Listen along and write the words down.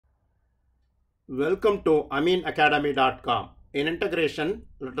Welcome to aminacademy.com. In integration,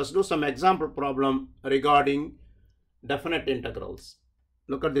 let us do some example problem regarding definite integrals.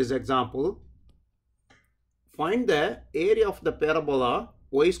 Look at this example. Find the area of the parabola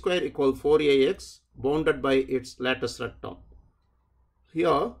y square equal 4ax bounded by its latus rectum.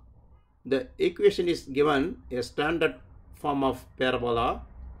 Here, the equation is given a standard form of parabola,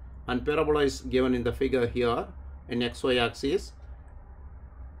 and parabola is given in the figure here in xy axis.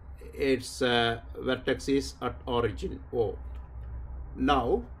 Its vertex is at origin O.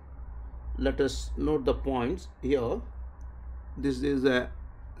 Now let us note the points here. This is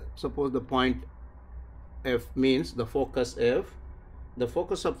suppose the point F means the focus F. The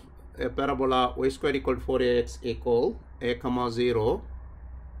focus of a parabola y square equal 4ax equal a comma 0,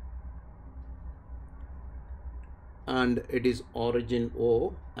 and it is origin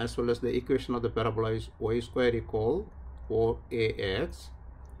O, as well as the equation of the parabola is y square equal 4ax.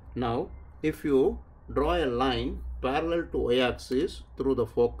 Now, if you draw a line parallel to y-axis through the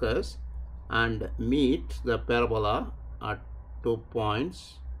focus and meet the parabola at 2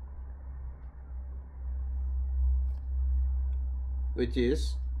 points, which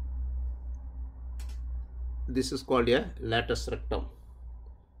is, this is called a latus rectum.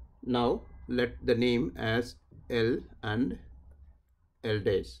 Now, let the name as L and L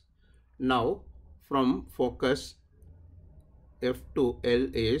dash. Now, from focus F to L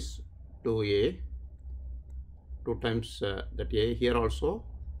is 2a, 2 times that a, here also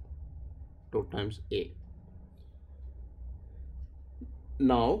 2 times a.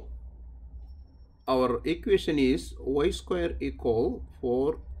 Now our equation is y square equal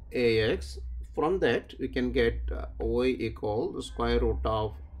 4ax. From that we can get y equal the square root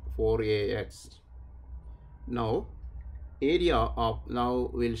of 4ax. Now area of,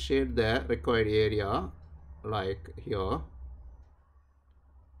 now we'll shade the required area like here.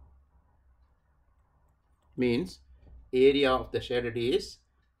 Means area of the shaded is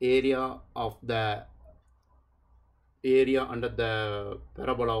area of the area under the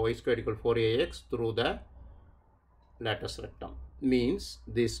parabola y square equal 4ax through the latus rectum. Means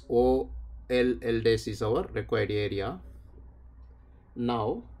this O L L dash is our required area.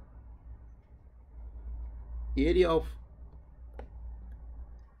 Now area of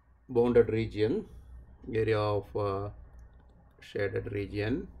bounded region, area of shaded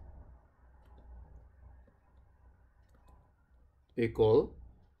region equal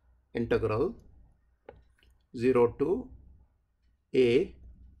integral 0 to a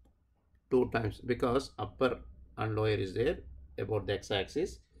 2 times, because upper and lower is there about the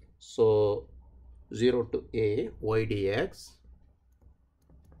x-axis. So 0 to a y dx,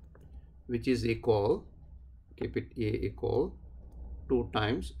 which is equal, keep it a equal 2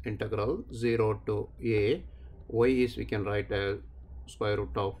 times integral 0 to a y is, we can write as square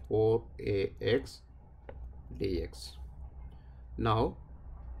root of 4ax dx. Now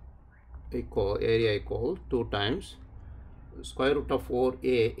equal area equal 2 times square root of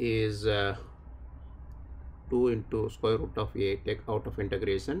 4a is 2 into square root of a, take out of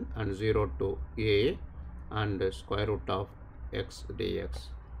integration, and 0 to a and square root of x dx,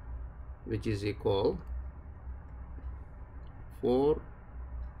 which is equal 4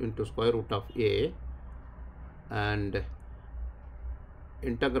 into square root of a and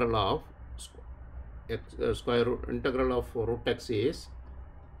integral of square root, integral of root x is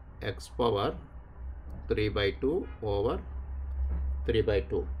x power 3 by 2 over 3 by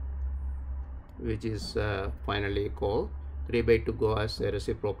 2, which is finally equal 3 by 2 go as a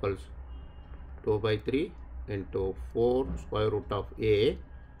reciprocal 2 by 3 into 4 square root of a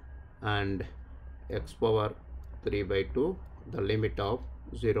and x power 3 by 2, the limit of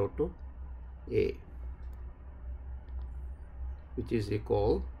 0 to a, which is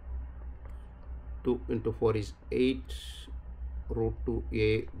equal 2 into 4 is 8 root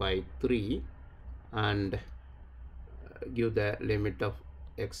 2a by 3, and give the limit of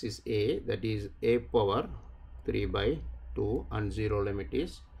x is a, that is a power 3 by 2, and 0 limit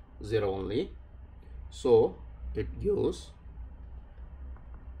is 0 only. So it gives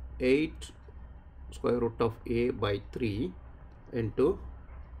 8 square root of a by 3 into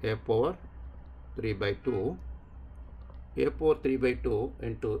a power 3 by 2. A power 3 by 2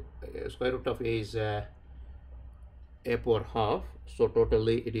 into square root of a is a power half, so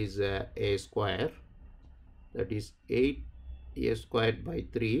totally it is a square, that is 8 a squared by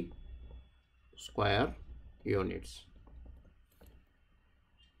 3 square units.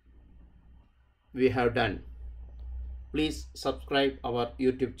 We have done. Please subscribe our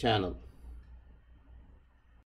YouTube channel.